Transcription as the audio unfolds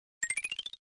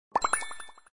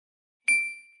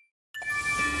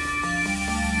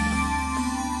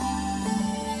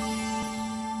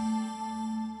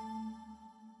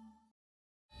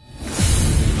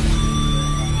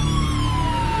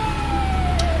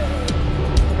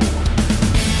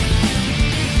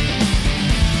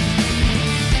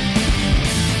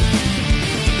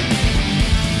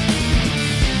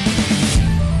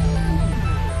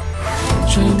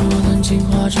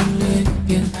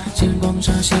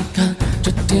细看这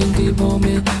天地破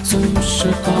灭，总是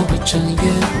化为尘烟。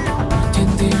天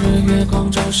地日月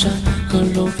光照山，和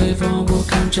龙飞凤舞，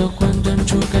看着混沌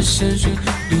初开鲜血，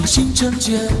临行成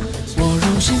劫。我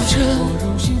如星辰，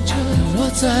落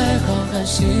在浩瀚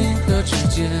星河之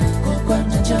间。过关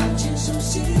斩将，坚守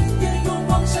信念，勇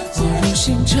往向前。我如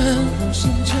星辰，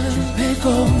举杯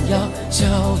共邀，逍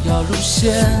遥如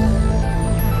仙。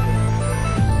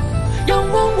仰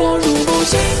望我如梦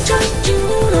星辰，金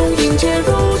乌龙迎接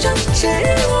如尘。谁与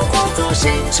我化作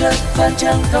星辰，翻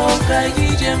江倒海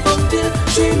一剑锋天。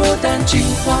水墨丹青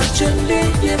化成烈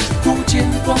焰，古剑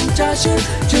光乍现，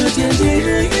这天地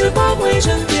日月化为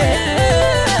尘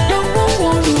烟。仰望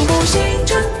我如梦星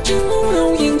辰，金乌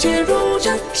龙迎接如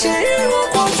尘。谁与我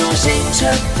化作星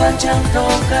辰，翻江倒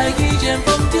海一剑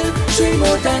锋天。水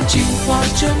墨丹青化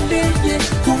成烈焰，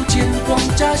古剑光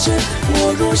乍现。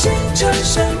我如星辰，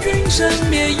神陨神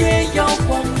灭，也要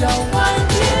晃耀万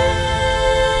天。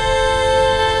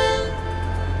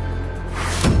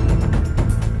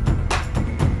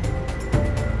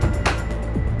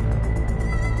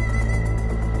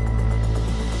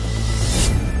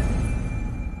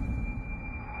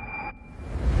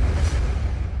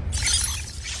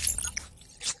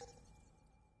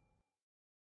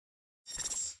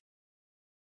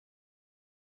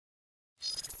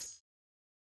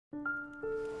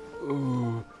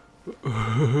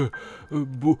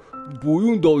不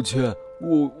用道歉，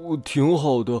我挺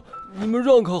好的，你们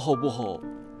让开好不好？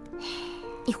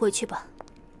你回去吧，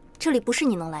这里不是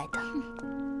你能来的。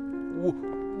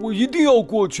我一定要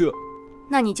过去。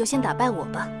那你就先打败我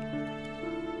吧。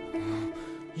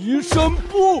移山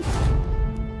步。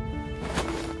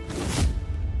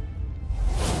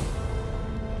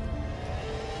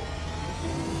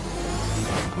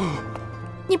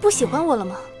你不喜欢我了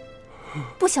吗？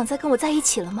不想再跟我在一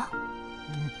起了吗？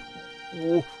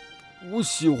我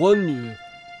喜欢你，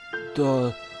但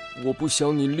我不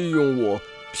想你利用我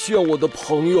骗我的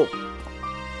朋友。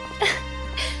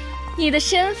你的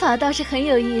身法倒是很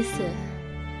有意思，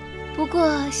不过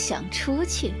想出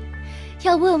去，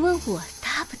要问问我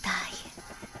答不答应。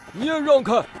你也让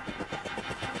开。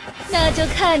那就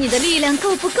看你的力量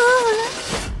够不够了。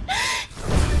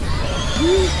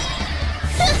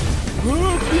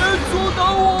别阻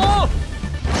挡我！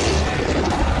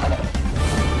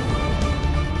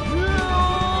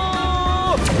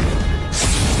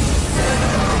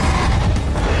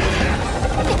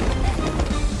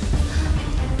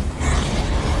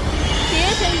别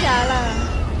挣扎了，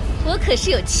我可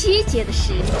是有7阶的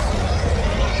实力。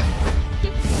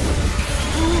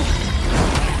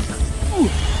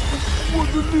我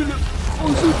的力量好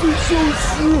像在消失。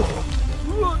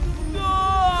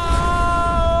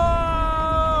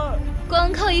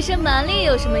光靠一身蛮力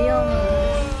有什么用啊？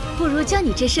不如将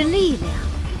你这身力量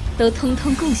都通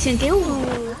通贡献给我。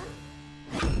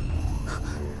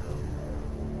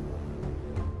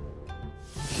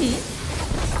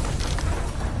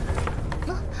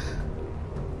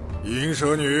银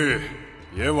蛇女，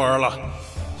别玩了，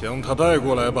将她带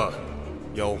过来吧，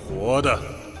要活的。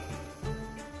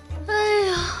哎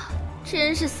呀，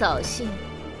真是扫兴。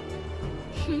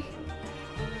哼，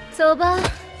走吧。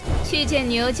去见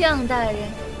牛将大人。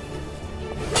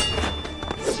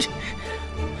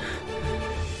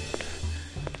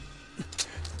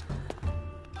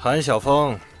韩小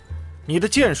峰，你的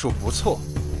剑术不错，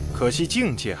可惜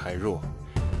境界还弱。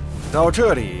到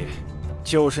这里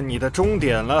就是你的终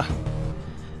点了。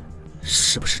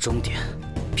是不是终点，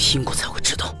拼过才会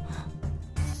知道。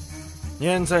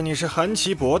念在你是韩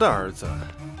岐伯的儿子，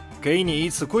给你一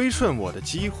次归顺我的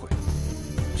机会，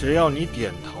只要你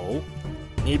点头，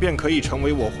你便可以成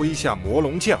为我麾下魔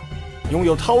龙将，拥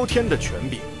有滔天的权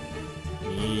柄。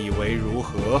你以为如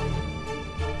何？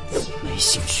没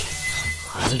兴趣，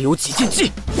还留几剑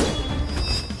技。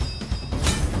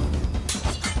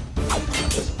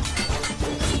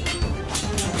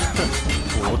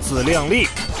不自量力！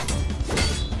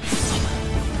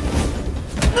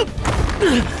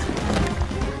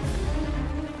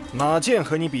哪剑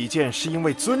和你比剑是因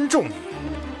为尊重你，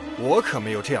我可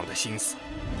没有这样的心思。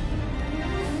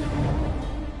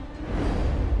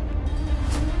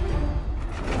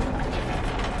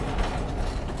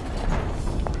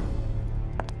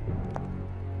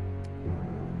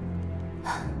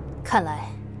看来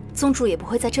宗主也不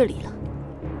会在这里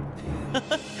了。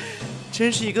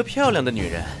真是一个漂亮的女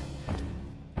人，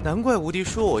难怪无敌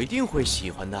说我一定会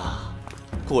喜欢的，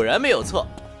果然没有错。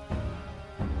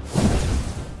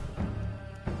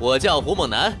我叫胡猛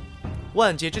男，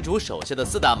万劫之主手下的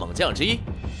4大猛将之一。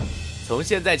从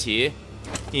现在起，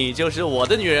你就是我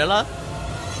的女人了。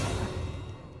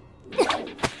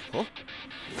哦，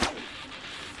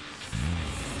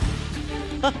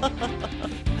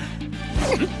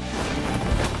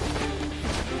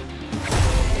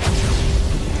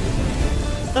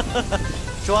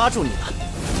抓住你了！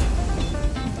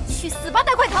去死吧，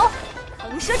大块头！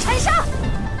腾蛇缠杀！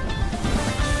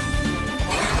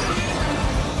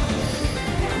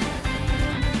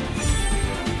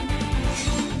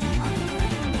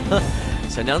哼，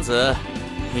小娘子，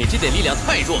你这点力量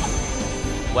太弱了，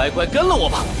乖乖跟了我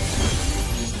吧。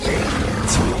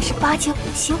竟然是8阶5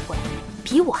星魂，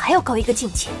比我还要高一个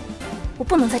境界，我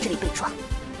不能在这里被抓。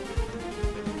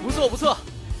不错不错，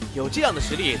有这样的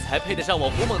实力才配得上我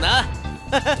胡猛男。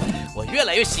我越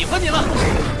来越喜欢你了。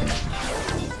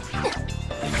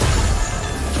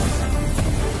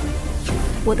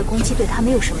我的攻击对他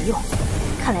没有什么用，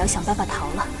看来要想办法逃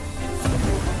了。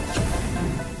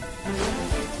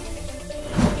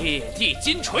裂地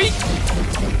金锤！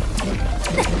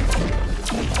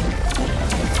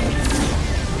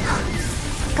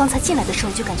刚才进来的时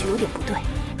候就感觉有点不对，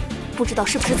不知道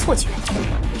是不是错觉，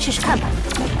试试看吧。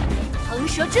腾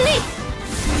蛇之力！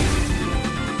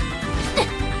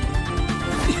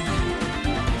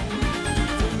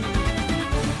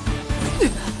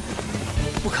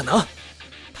不可能，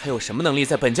他有什么能力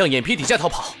在本将眼皮底下逃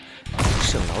跑？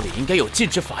圣牢里应该有禁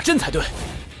制法阵才对，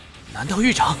难道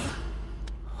狱长？